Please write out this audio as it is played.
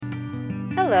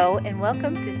Hello, and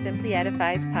welcome to Simply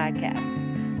Edifies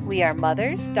podcast. We are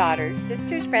mothers, daughters,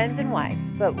 sisters, friends, and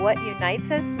wives, but what unites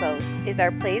us most is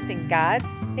our place in God's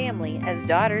family as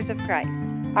daughters of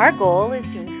Christ. Our goal is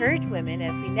to encourage women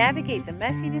as we navigate the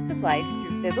messiness of life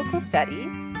through biblical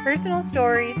studies, personal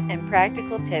stories, and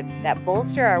practical tips that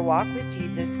bolster our walk with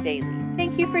Jesus daily.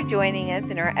 Thank you for joining us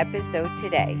in our episode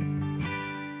today.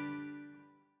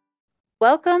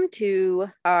 Welcome to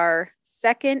our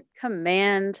second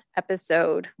command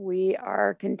episode. We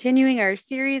are continuing our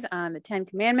series on the 10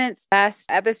 commandments. Last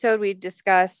episode, we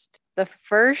discussed the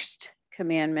first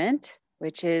commandment,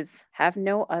 which is have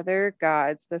no other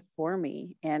gods before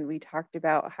me. And we talked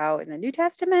about how in the New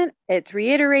Testament, it's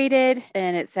reiterated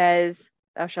and it says,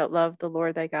 thou shalt love the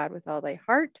Lord thy God with all thy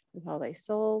heart, with all thy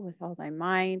soul, with all thy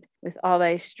mind, with all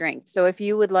thy strength. So if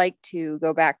you would like to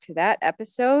go back to that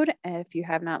episode, if you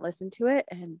have not listened to it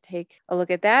and take a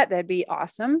look at that, that'd be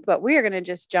awesome. But we are going to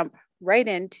just jump right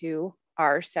into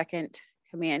our second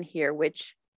command here,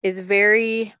 which is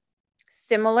very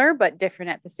similar but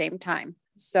different at the same time.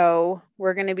 So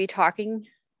we're going to be talking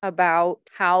about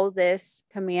how this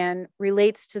command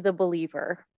relates to the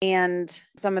believer and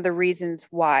some of the reasons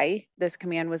why this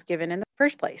command was given in the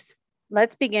first place.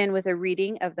 Let's begin with a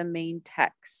reading of the main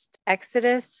text.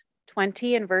 Exodus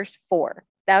 20 and verse 4.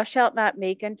 Thou shalt not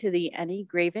make unto thee any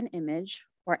graven image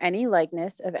or any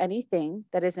likeness of anything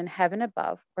that is in heaven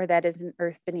above, or that is in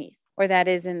earth beneath, or that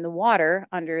is in the water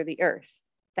under the earth.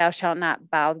 Thou shalt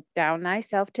not bow down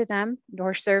thyself to them,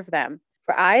 nor serve them.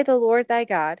 For I, the Lord thy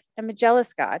God, am a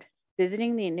jealous God,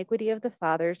 visiting the iniquity of the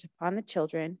fathers upon the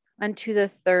children, unto the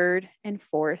third and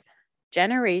fourth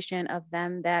generation of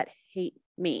them that hate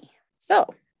me.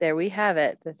 So there we have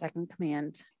it, the second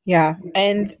command. Yeah.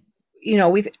 And,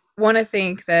 we want to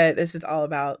think that this is all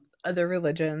about other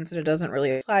religions and it doesn't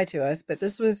really apply to us, but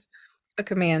this was a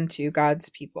command to God's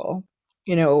people.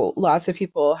 Lots of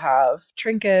people have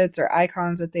trinkets or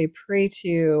icons that they pray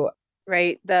to.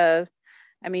 Right.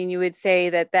 You would say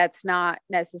that that's not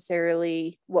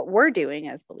necessarily what we're doing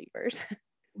as believers.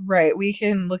 Right. We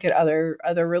can look at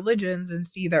other religions and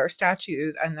see their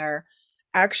statues and their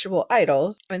actual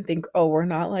idols and think, oh, we're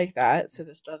not like that, so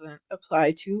this doesn't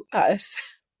apply to us.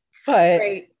 But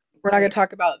Right. We're not going to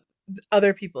talk about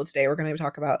other people today. We're going to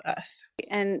talk about us.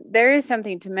 And there is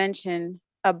something to mention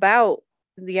about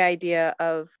the idea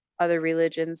of other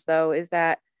religions, though, is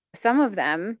that some of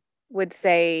them would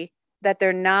say that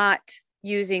they're not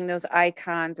using those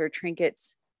icons or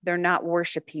trinkets. They're not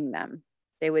worshiping them.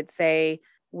 They would say,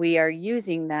 we are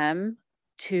using them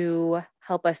to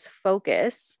help us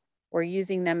focus. We're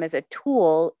using them as a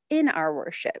tool in our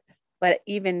worship. But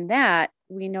even that,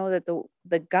 we know that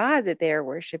the God that they are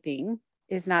worshiping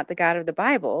is not the God of the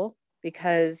Bible,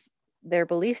 because their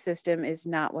belief system is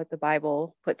not what the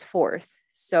Bible puts forth.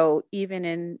 So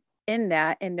even in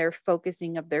that, in their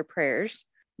focusing of their prayers,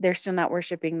 they're still not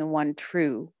worshiping the one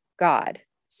true God.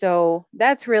 So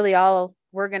that's really all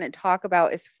we're going to talk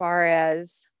about as far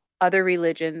as other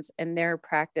religions and their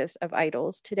practice of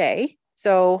idols today.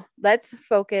 So let's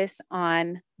focus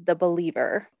on the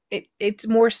believer. It's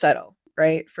more subtle,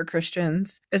 right? For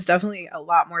Christians, it's definitely a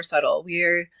lot more subtle.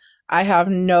 I have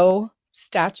no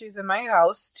statues in my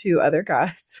house to other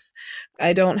gods.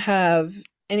 I don't have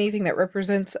anything that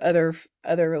represents other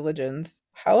religions.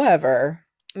 However,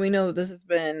 we know that this has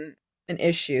been an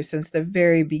issue since the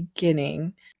very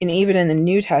beginning, and even in the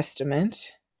New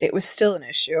Testament, it was still an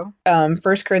issue. 1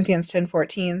 Corinthians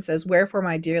 10:14 says, wherefore,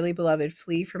 my dearly beloved,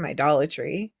 flee from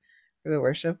idolatry, for the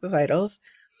worship of idols.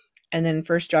 And then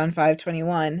 1 John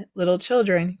 5:21, little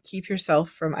children, keep yourself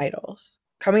from idols.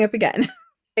 Coming up again.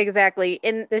 Exactly.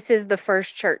 And this is the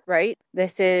first church, right?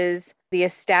 This is the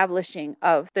establishing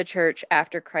of the church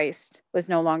after Christ was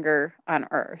no longer on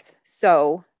earth.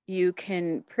 So you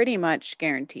can pretty much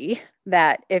guarantee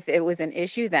that if it was an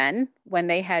issue then, when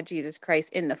they had Jesus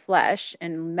Christ in the flesh,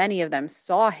 and many of them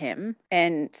saw him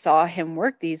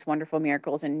work these wonderful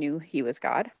miracles and knew he was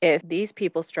God, if these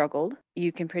people struggled,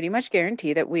 you can pretty much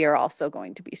guarantee that we are also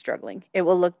going to be struggling. It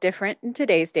will look different in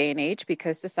today's day and age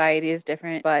because society is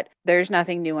different, but there's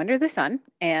nothing new under the sun,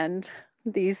 and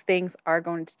these things are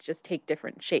going to just take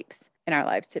different shapes in our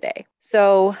lives today.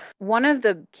 So one of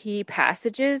the key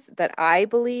passages that I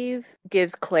believe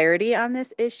gives clarity on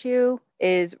this issue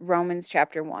is Romans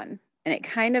chapter 1. And it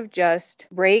kind of just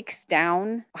breaks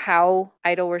down how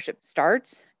idol worship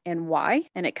starts and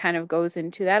why. And it kind of goes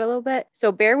into that a little bit.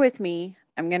 So bear with me.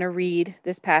 I'm going to read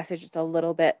this passage. It's a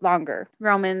little bit longer.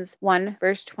 Romans 1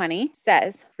 verse 20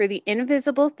 says, "For the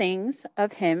invisible things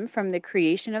of him from the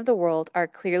creation of the world are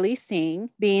clearly seen,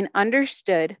 being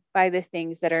understood by the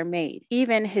things that are made,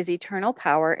 even his eternal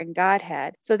power and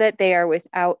Godhead, so that they are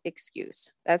without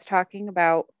excuse." That's talking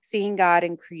about seeing God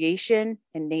in creation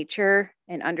and nature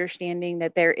and understanding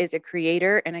that there is a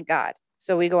creator and a God.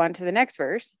 So we go on to the next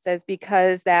verse. It says,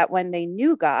 "Because that when they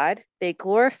knew God, they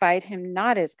glorified him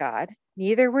not as God,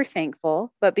 neither were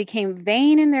thankful, but became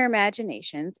vain in their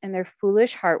imaginations, and their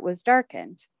foolish heart was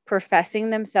darkened. Professing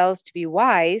themselves to be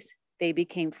wise, they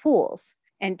became fools,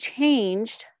 and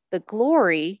changed the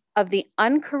glory of the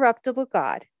uncorruptible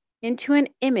God into an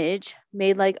image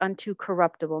made like unto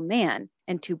corruptible man,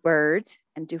 and to birds,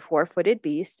 and to four-footed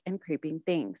beasts, and creeping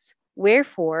things.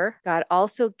 Wherefore, God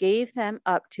also gave them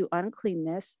up to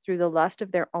uncleanness through the lust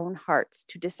of their own hearts,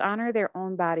 to dishonor their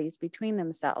own bodies between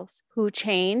themselves, who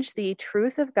changed the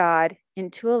truth of God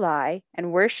into a lie,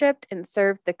 and worshipped and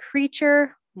served the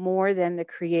creature more than the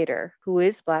Creator, who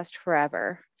is blessed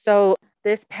forever." So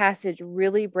this passage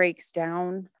really breaks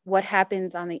down what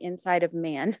happens on the inside of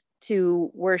man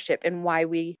to worship and why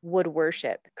we would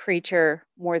worship creature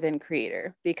more than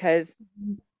Creator. Because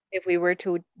if we were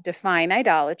to define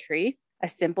idolatry, a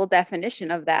simple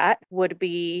definition of that would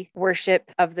be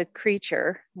worship of the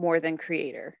creature more than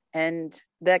Creator. And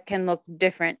that can look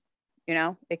different.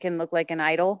 It can look like an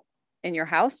idol in your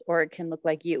house, or it can look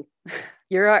like you.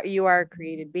 You are a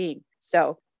created being.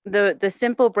 So the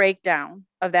simple breakdown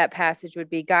of that passage would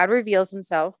be God reveals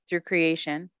himself through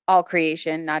creation, all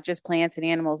creation, not just plants and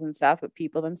animals and stuff, but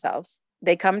people themselves.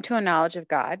 They come to a knowledge of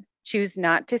God, choose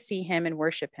not to see him and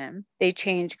worship him. They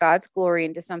change God's glory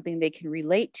into something they can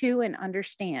relate to and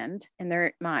understand in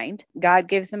their mind. God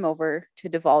gives them over to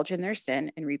divulge in their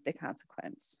sin and reap the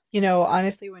consequence.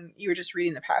 Honestly, when you were just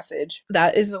reading the passage,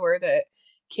 that is the word that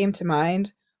came to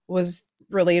mind, was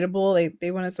relatable.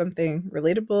 They wanted something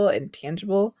relatable and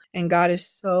tangible, and God is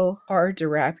so hard to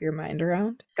wrap your mind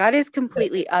around. God is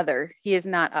completely other. He is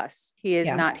not us. He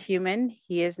is not human.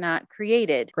 He is not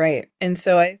created. Right. And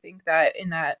so I think that in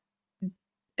that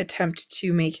attempt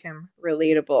to make him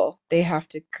relatable, they have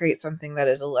to create something that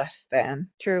is less than.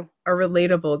 True. A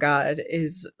relatable God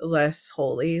is less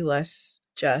holy, less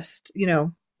just,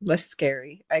 less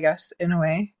scary, I guess, in a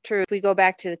way. True. If we go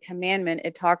back to the commandment,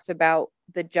 it talks about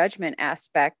the judgment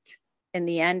aspect in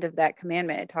the end of that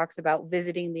commandment. It talks about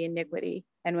visiting the iniquity.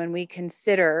 And when we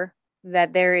consider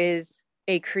that there is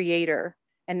a creator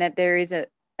and that there is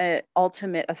a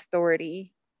ultimate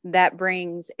authority, that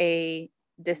brings a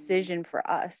decision for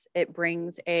us. It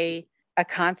brings a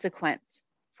consequence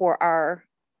for our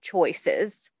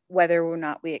choices, whether or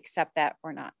not we accept that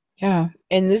or not. Yeah.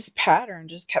 And this pattern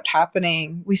just kept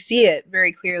happening. We see it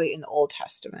very clearly in the Old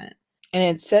Testament. And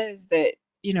it says that,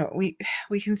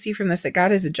 we can see from this that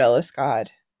God is a jealous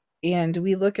God. And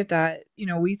we look at that,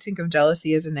 we think of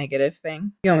jealousy as a negative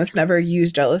thing. We almost never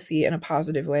use jealousy in a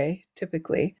positive way,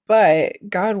 typically. But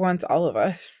God wants all of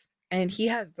us, and he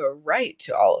has the right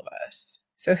to all of us.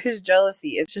 So his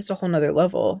jealousy is just a whole nother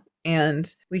level. And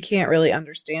we can't really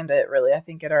understand it, really, I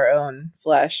think, in our own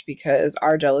flesh, because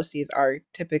our jealousies are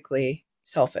typically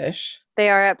selfish. They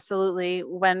are, absolutely.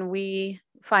 When we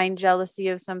find jealousy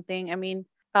of something,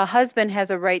 a husband has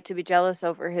a right to be jealous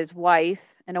over his wife,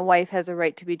 and a wife has a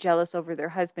right to be jealous over their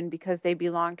husband because they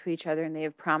belong to each other and they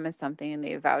have promised something and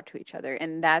they have vowed to each other.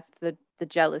 And that's the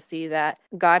jealousy that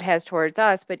God has towards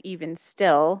us, but even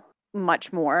still,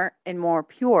 much more and more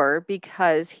pure,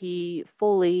 because he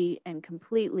fully and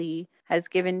completely has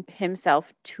given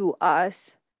himself to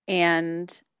us,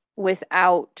 and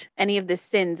without any of the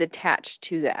sins attached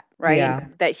to that, right? Yeah.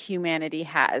 That humanity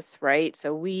has, right?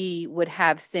 So we would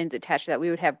have sins attached to that. We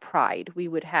would have pride. We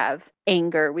would have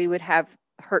anger. We would have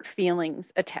hurt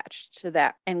feelings attached to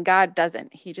that. And God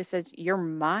doesn't. He just says, "You're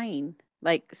mine.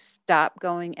 Like, stop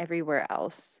going everywhere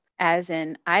else." As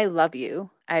in, I love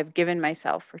you. I've given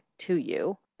myself to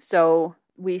you. So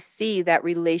we see that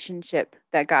relationship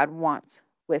that God wants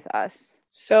with us.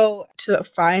 So to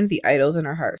find the idols in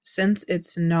our hearts, since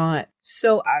it's not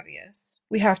so obvious,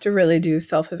 we have to really do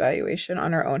self-evaluation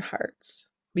on our own hearts,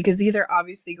 because these are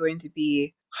obviously going to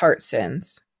be heart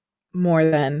sins more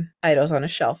than idols on a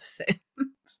shelf sins.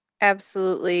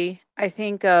 Absolutely. I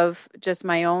think of just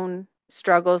my own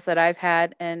struggles that I've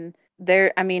had, and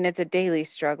it's a daily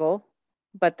struggle,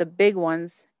 but the big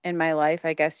ones in my life,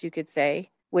 I guess you could say,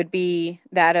 would be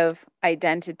that of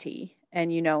identity.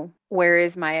 And, where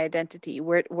is my identity?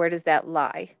 Where does that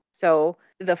lie? So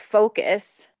the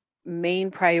focus,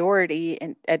 main priority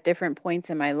at different points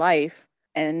in my life,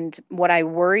 and what I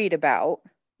worried about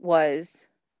was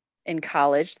in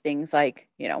college, things like,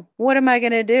 what am I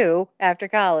going to do after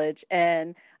college?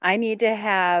 And I need to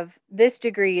have this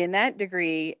degree and that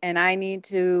degree, and I need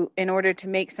to, in order to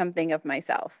make something of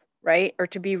myself, right? Or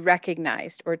to be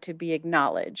recognized or to be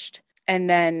acknowledged. And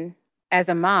then as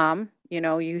a mom,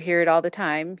 you hear it all the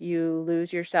time. You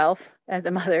lose yourself as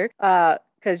a mother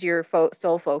because your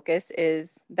sole focus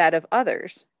is that of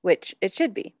others, which it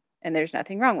should be. And there's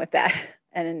nothing wrong with that.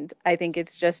 And I think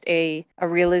it's just a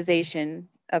realization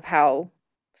of how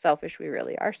selfish we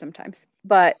really are sometimes.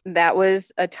 But that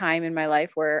was a time in my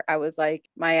life where I was like,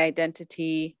 my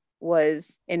identity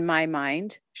was in my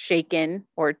mind shaken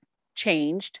or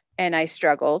changed, and I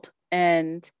struggled.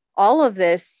 And all of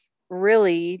this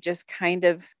really just kind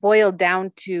of boiled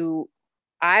down to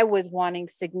I was wanting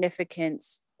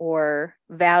significance or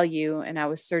value, and I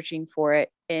was searching for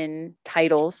it in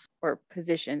titles or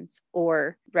positions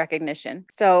or recognition.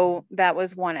 So that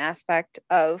was one aspect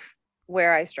of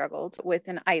where I struggled with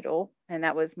an idol, and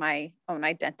that was my own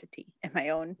identity and my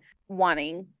own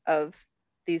wanting of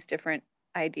these different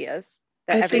ideas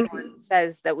that everyone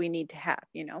says that we need to have,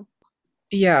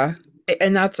 Yeah.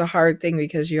 And that's a hard thing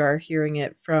because you are hearing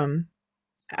it from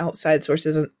outside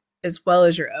sources as well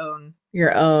as your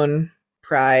own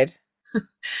pride.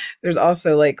 There's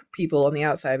also like people on the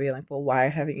outside being like, well, why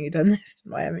haven't you done this?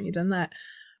 Why haven't you done that?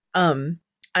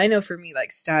 I know for me,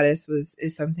 like status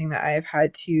is something that I have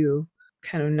had to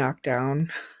kind of knock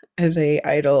down as a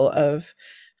idol of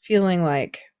feeling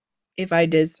like if I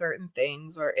did certain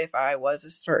things or if I was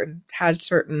had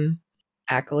certain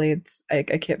accolades, I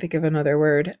can't think of another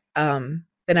word, then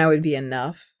I would be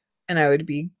enough and I would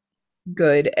be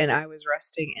good. And I was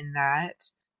resting in that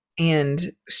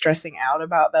and stressing out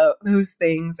about those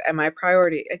things. And my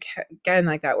priority, again,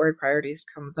 like that word priorities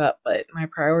comes up, but my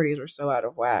priorities were so out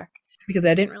of whack because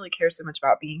I didn't really care so much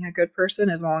about being a good person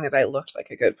as long as I looked like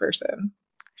a good person.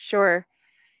 Sure.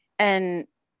 And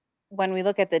when we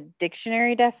look at the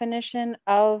dictionary definition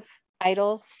of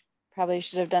idols, probably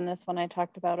should have done this when I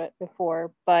talked about it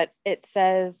before, but it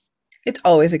says it's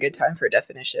always a good time for a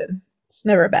definition. It's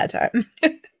never a bad time.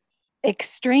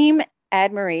 extreme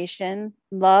admiration,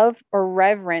 love, or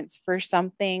reverence for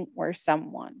something or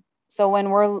someone. So when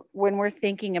we're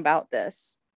thinking about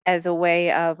this as a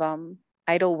way of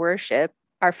idol worship,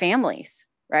 our families,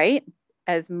 right?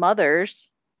 As mothers,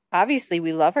 obviously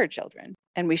we love our children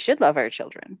and we should love our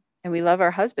children, and we love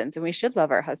our husbands and we should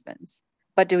love our husbands.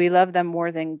 But do we love them more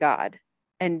than God?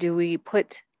 And do we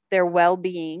put their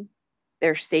well-being,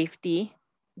 their safety,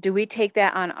 do we take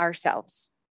that on ourselves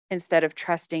instead of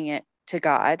trusting it to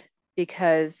God?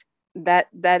 Because that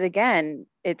again,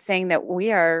 it's saying that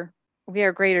we are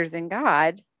greater than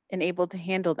God and able to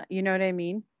handle that. You know what I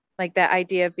mean? Like that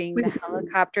idea of being the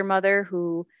helicopter mother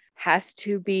who has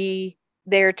to be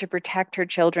there to protect her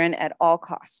children at all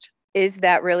cost. Is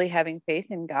that really having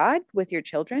faith in God with your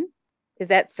children? Is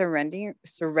that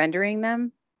surrendering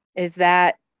them? Is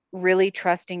that really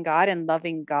trusting God and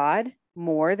loving God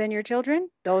more than your children?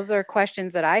 Those are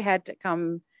questions that I had to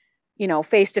come,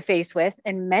 face to face with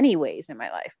in many ways in my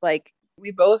life. Like,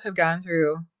 we both have gone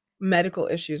through medical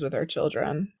issues with our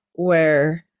children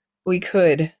where we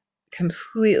could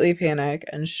completely panic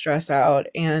and stress out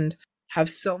and have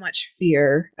so much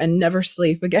fear and never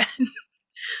sleep again.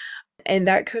 And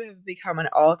that could have become an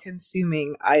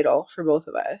all-consuming idol for both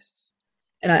of us.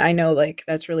 And I know like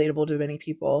that's relatable to many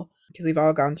people because we've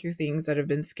all gone through things that have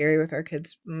been scary with our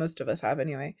kids. Most of us have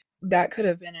anyway. That could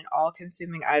have been an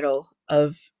all-consuming idol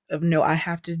of no, I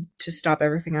have to stop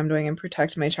everything I'm doing and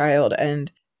protect my child.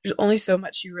 And there's only so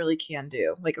much you really can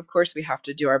do. Like, of course, we have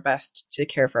to do our best to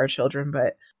care for our children,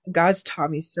 but God's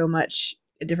taught me so much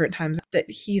at different times that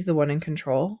He's the one in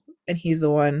control and He's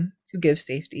the one who gives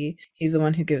safety. He's the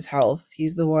one who gives health.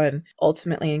 He's the one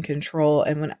ultimately in control.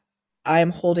 And when I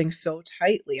am holding so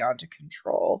tightly onto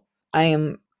control, I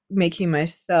am making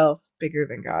myself bigger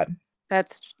than God.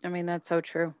 that's so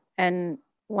true. And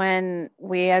when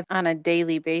we, as on a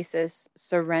daily basis,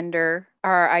 surrender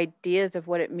our ideas of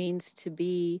what it means to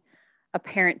be a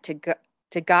parent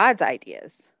to God's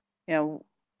ideas,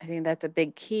 I think that's a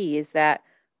big key, is that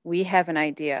we have an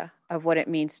idea of what it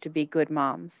means to be good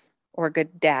moms or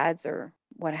good dads or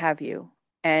what have you,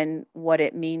 and what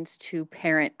it means to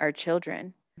parent our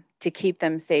children, to keep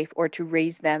them safe or to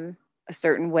raise them a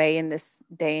certain way in this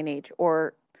day and age,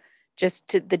 or just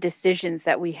to the decisions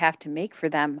that we have to make for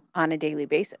them on a daily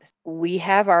basis. We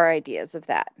have our ideas of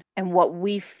that and what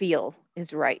we feel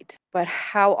is right. But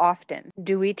how often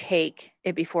do we take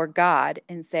it before God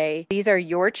and say, these are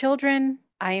your children?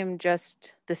 I am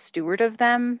just the steward of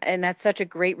them. And that's such a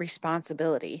great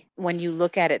responsibility when you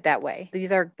look at it that way.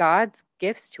 These are God's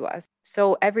gifts to us.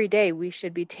 So every day we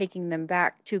should be taking them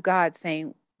back to God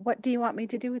saying, what do you want me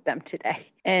to do with them today?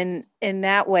 And in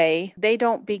that way, they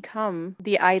don't become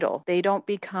the idol. They don't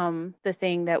become the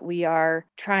thing that we are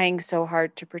trying so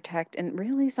hard to protect. And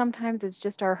really, sometimes it's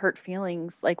just our hurt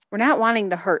feelings. Like we're not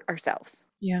wanting to hurt ourselves.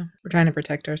 Yeah, we're trying to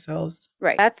protect ourselves.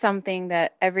 Right. That's something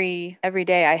that every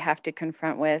day I have to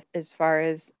confront with as far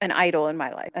as an idol in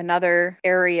my life. Another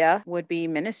area would be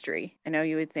ministry. I know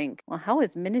you would think, well, how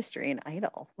is ministry an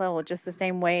idol? Well, just the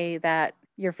same way that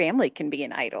your family can be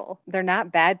an idol. They're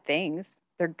not bad things.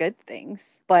 They're good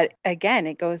things. But again,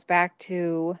 it goes back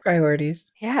to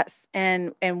priorities. Yes.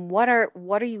 And what are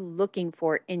you looking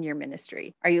for in your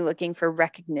ministry? Are you looking for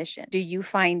recognition? Do you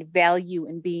find value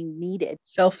in being needed?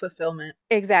 Self-fulfillment.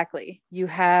 Exactly. You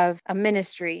have a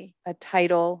ministry, a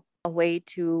title, a way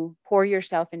to pour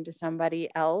yourself into somebody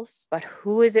else, but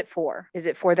who is it for? Is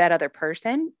it for that other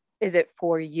person? Is it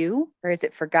for you, or is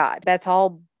it for God? That's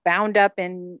all bound up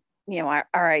in,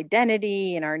 our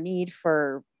identity and our need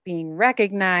for being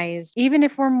recognized. Even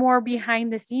if we're more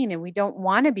behind the scene and we don't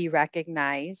want to be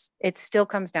recognized, it still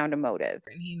comes down to motive.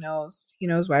 And he knows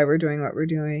why we're doing what we're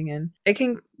doing. And it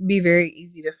can be very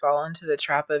easy to fall into the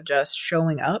trap of just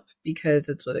showing up because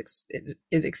it's what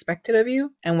is expected of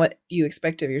you and what you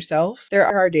expect of yourself. There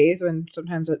are days when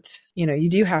sometimes it's, you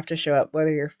do have to show up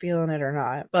whether you're feeling it or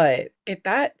not. But if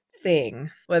that thing,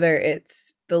 whether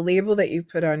it's the label that you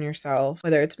put on yourself,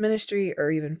 whether it's ministry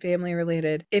or even family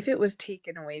related, if it was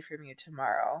taken away from you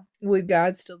tomorrow, would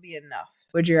God still be enough?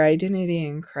 Would your identity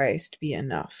in Christ be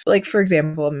enough? Like, for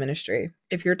example, a ministry.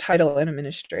 If your title in a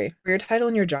ministry, or your title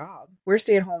in your job, we're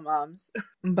stay-at-home moms.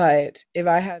 But if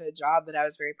I had a job that I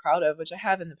was very proud of, which I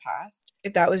have in the past,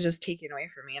 if that was just taken away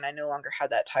from me and I no longer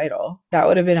had that title, that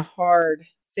would have been a hard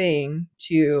thing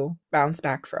to bounce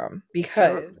back from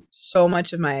because so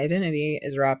much of my identity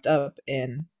is wrapped up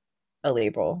in a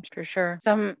label. For sure.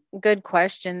 Some good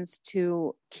questions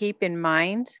to keep in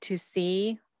mind to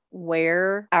see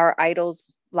where our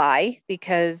idols lie,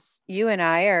 because you and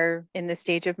I are in the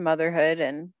stage of motherhood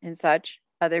and such.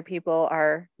 Other people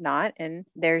are not, and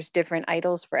there's different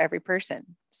idols for every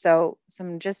person. So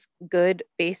some just good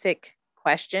basic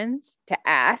questions to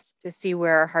ask to see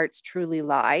where our hearts truly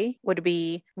lie would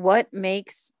be, what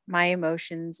makes my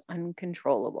emotions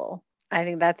uncontrollable? I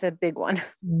think that's a big one.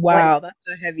 Wow, that's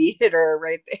a heavy hitter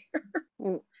right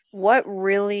there. What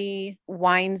really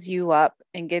winds you up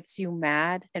and gets you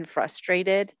mad and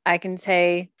frustrated? I can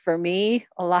say for me,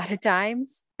 a lot of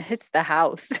times it's the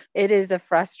house. It is a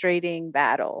frustrating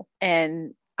battle,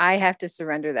 and I have to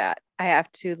surrender that. I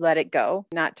have to let it go,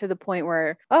 not to the point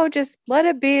where, oh, just let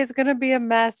it be. It's going to be a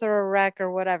mess or a wreck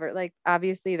or whatever. Like,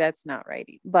 obviously, that's not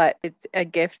right. But it's a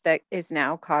gift that is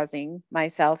now causing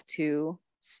myself to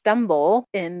stumble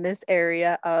in this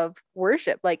area of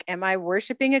worship. Like, am I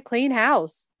worshiping a clean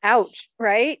house? Ouch,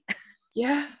 right?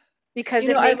 Yeah. Because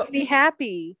it makes me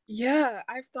happy. Yeah,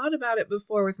 I've thought about it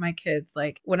before with my kids.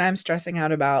 Like when I'm stressing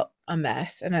out about a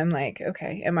mess and I'm like,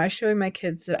 okay, am I showing my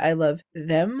kids that I love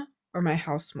them or my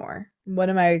house more? What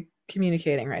am I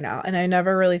communicating right now? And I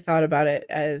never really thought about it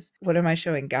as, what am I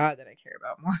showing God that I care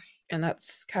about more? And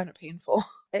that's kind of painful.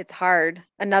 It's hard.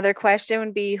 Another question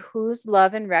would be, whose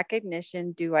love and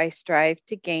recognition do I strive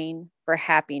to gain for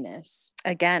happiness?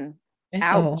 Again,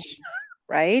 ouch,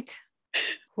 right?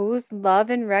 Whose love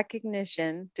and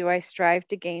recognition do I strive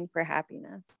to gain for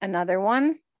happiness? Another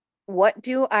one, what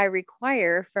do I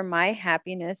require for my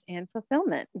happiness and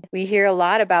fulfillment? We hear a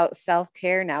lot about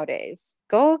self-care nowadays.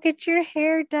 Go get your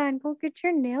hair done. Go get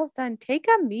your nails done. Take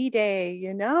a me day,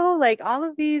 like all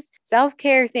of these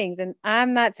self-care things. And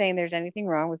I'm not saying there's anything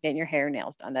wrong with getting your hair and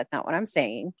nails done. That's not what I'm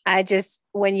saying.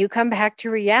 When you come back to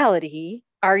reality,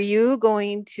 are you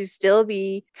going to still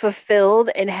be fulfilled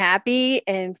and happy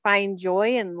and find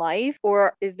joy in life?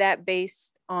 Or is that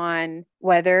based on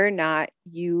whether or not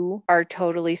you are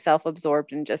totally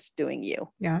self-absorbed and just doing you?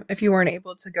 Yeah. If you weren't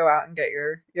able to go out and get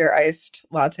your iced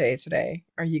latte today,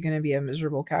 are you going to be a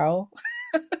miserable cow?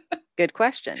 Good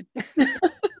question.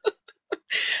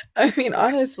 I mean,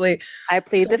 honestly, I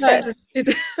plead the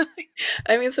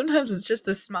fifth. Sometimes it's just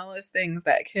the smallest things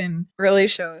that can really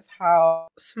show us how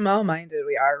small-minded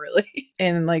we are, really.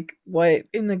 And like, what,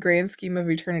 in the grand scheme of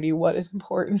eternity, what is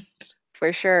important?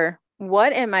 For sure.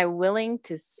 What am I willing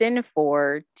to sin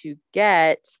for to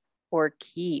get or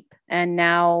keep? And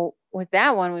now with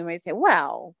that one, we might say,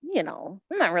 well, I'm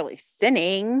not really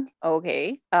sinning.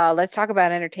 Okay. Let's talk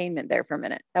about entertainment there for a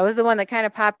minute. That was the one that kind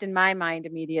of popped in my mind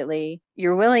immediately.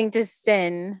 You're willing to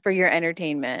sin for your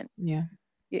entertainment. Yeah.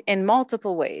 In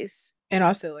multiple ways. And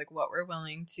also, like, what we're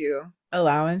willing to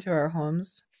allow into our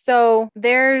homes. So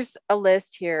there's a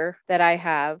list here that I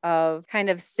have of kind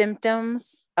of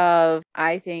symptoms of,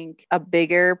 I think, a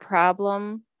bigger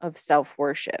problem of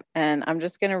self-worship. And I'm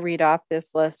just going to read off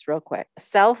this list real quick.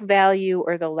 Self-value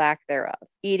or the lack thereof,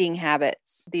 eating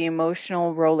habits, the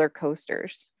emotional roller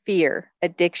coasters, fear,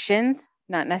 addictions,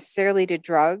 not necessarily to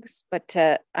drugs, but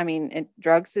to,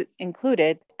 drugs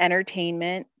included,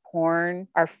 entertainment, porn,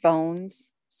 our phones,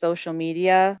 social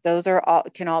media. Those are all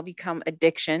can all become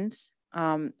addictions.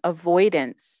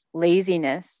 Avoidance,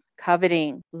 laziness,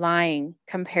 coveting, lying,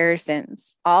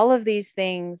 comparisons. All of these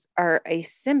things are a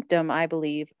symptom, I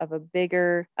believe, of a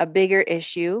bigger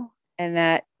issue, and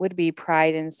that would be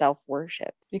pride and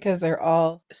self-worship. Because they're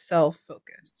all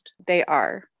self-focused. They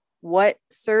are. What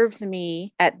serves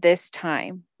me at this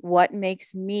time? What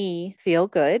makes me feel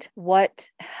good? What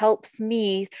helps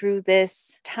me through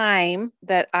this time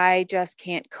that I just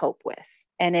can't cope with?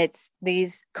 And it's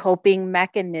these coping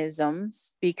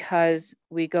mechanisms, because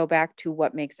we go back to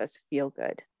what makes us feel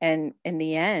good. And in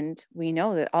the end, we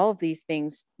know that all of these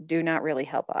things do not really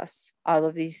help us. All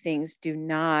of these things do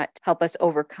not help us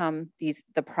overcome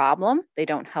the problem. They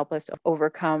don't help us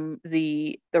overcome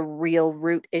the real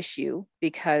root issue,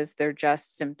 because they're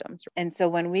just symptoms. And so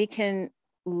when we can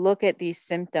look at these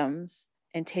symptoms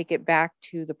and take it back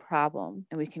to the problem,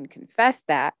 and we can confess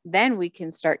that, then we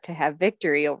can start to have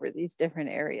victory over these different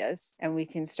areas, and we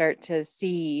can start to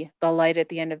see the light at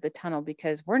the end of the tunnel,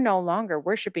 because we're no longer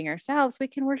worshiping ourselves. We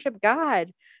can worship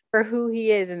God for who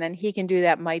he is, and then he can do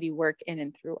that mighty work in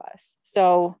and through us.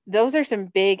 So those are some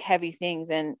big, heavy things.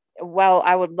 And well,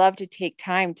 I would love to take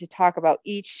time to talk about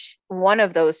each one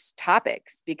of those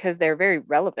topics, because they're very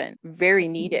relevant, very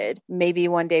needed. Maybe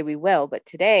one day we will, but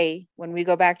today, when we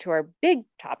go back to our big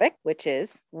topic, which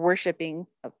is worshiping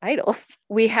of idols,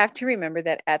 we have to remember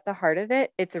that at the heart of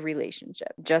it, it's a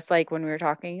relationship. Just like when we were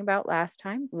talking about last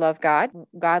time, love God.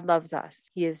 God loves us.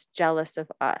 He is jealous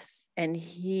of us, and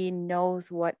he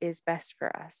knows what is best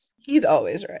for us. He's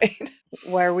always right.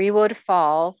 Where we would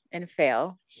fall and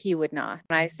fail, he would not.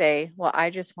 And I say, well, I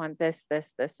just want this,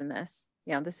 this, this, and this.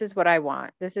 This is what I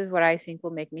want. This is what I think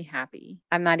will make me happy.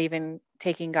 I'm not even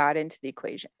taking God into the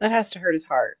equation. That has to hurt his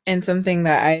heart. And something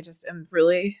that I just am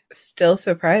really still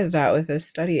surprised at with this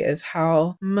study is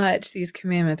how much these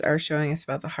commandments are showing us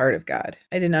about the heart of God.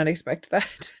 I did not expect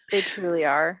that. They truly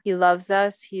are. He loves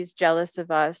us. He's jealous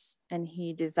of us, and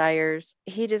he desires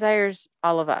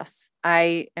all of us.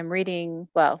 I am reading,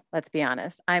 well, let's be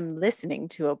honest, I'm listening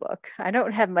to a book. I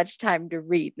don't have much time to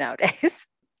read nowadays.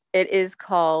 It is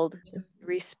called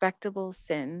Respectable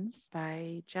Sins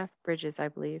by Jeff Bridges, I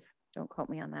believe. Don't quote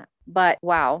me on that. But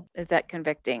wow, is that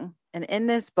convicting. And in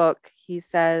this book, he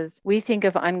says, we think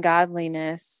of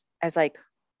ungodliness as like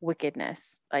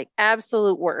wickedness, like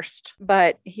absolute worst.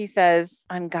 But he says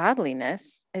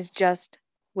ungodliness is just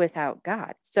without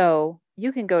God. So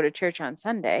you can go to church on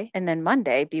Sunday and then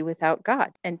Monday be without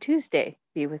God, and Tuesday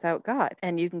be without God.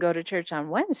 And you can go to church on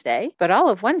Wednesday, but all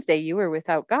of Wednesday you were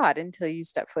without God until you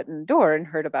stepped foot in the door and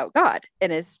heard about God.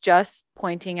 And it's just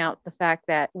pointing out the fact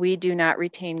that we do not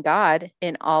retain God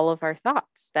in all of our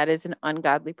thoughts. That is an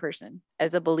ungodly person.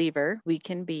 As a believer, we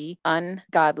can be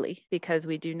ungodly because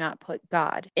we do not put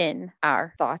God in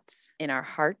our thoughts, in our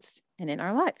hearts, and in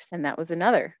our lives. And that was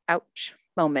another ouch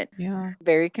moment. Yeah.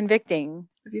 Very convicting.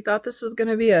 If you thought this was going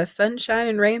to be a sunshine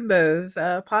and rainbows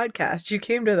podcast, you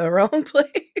came to the wrong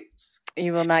place.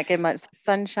 You will not get much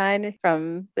sunshine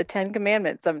from the 10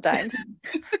 Commandments sometimes.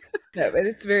 No, but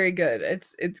it's very good.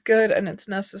 It's good and it's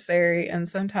necessary. And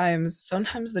sometimes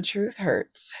the truth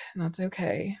hurts. And that's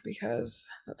okay, because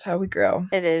that's how we grow.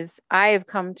 It is. I have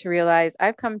come to realize,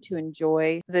 I've come to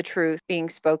enjoy the truth being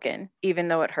spoken, even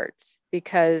though it hurts,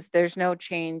 because there's no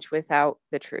change without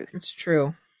the truth. It's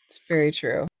true. It's very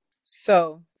true.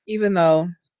 So even though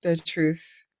the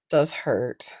truth does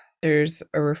hurt, there's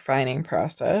a refining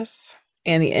process.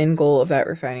 And the end goal of that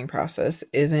refining process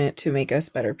isn't to make us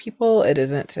better people. It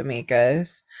isn't to make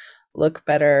us look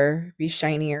better, be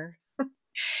shinier.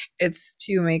 It's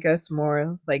to make us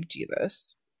more like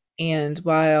Jesus. And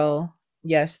while,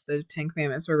 yes, the 10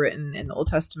 Commandments were written in the Old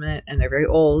Testament and they're very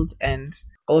old and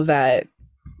all of that,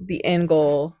 the end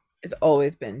goal has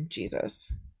always been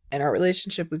Jesus and our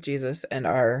relationship with Jesus and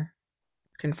our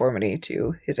conformity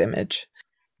to his image.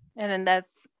 And then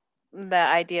that's the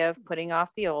idea of putting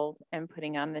off the old and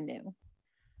putting on the new.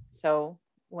 So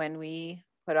when we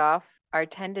put off our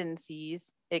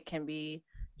tendencies, it can be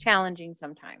challenging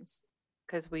sometimes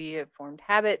because we have formed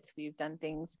habits, we've done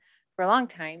things for a long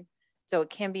time. So it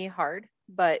can be hard,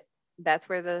 but that's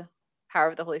where the power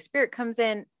of the Holy Spirit comes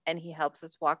in and he helps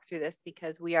us walk through this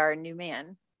because we are a new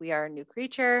man. We are a new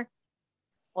creature.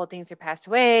 Old things are passed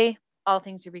away. All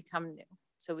things are become new.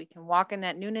 So we can walk in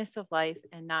that newness of life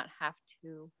and not have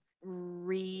to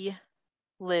relive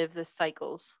the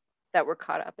cycles that we're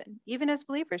caught up in. Even as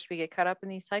believers, we get caught up in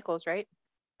these cycles, right?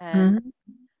 And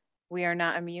we are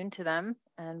not immune to them.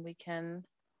 And we can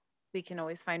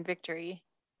always find victory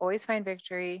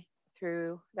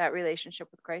through that relationship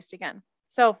with Christ again.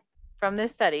 So from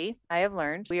this study, I have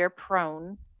learned we are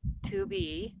prone to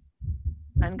be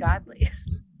ungodly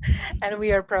and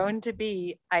we are prone to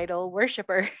be idol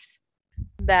worshipers.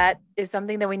 That is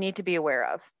something that we need to be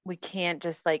aware of. We can't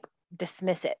just like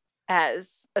dismiss it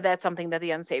as that's something that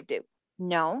the unsaved do.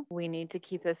 No, we need to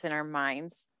keep this in our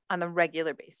minds on a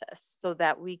regular basis so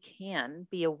that we can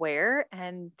be aware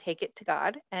and take it to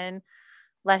God and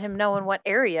let him know in what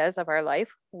areas of our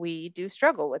life we do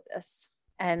struggle with this,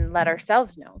 and let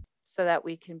ourselves know so that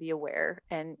we can be aware.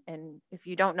 And if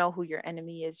you don't know who your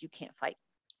enemy is, you can't fight.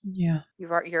 Yeah.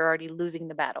 You're already losing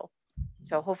the battle.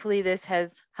 So hopefully this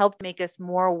has helped make us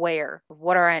more aware of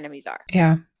what our enemies are.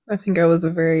 Yeah. I think it was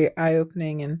a very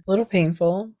eye-opening and a little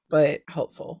painful, but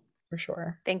helpful for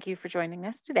sure. Thank you for joining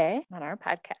us today on our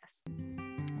podcast.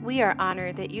 We are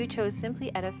honored that you chose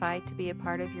Simply Edified to be a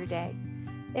part of your day.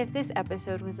 If this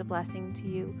episode was a blessing to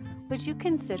you, would you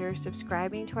consider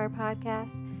subscribing to our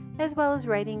podcast, as well as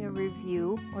writing a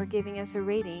review or giving us a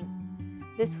rating?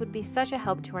 This would be such a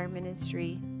help to our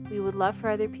ministry. We would love for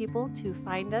other people to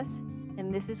find us,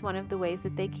 and this is one of the ways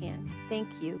that they can.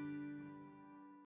 Thank you.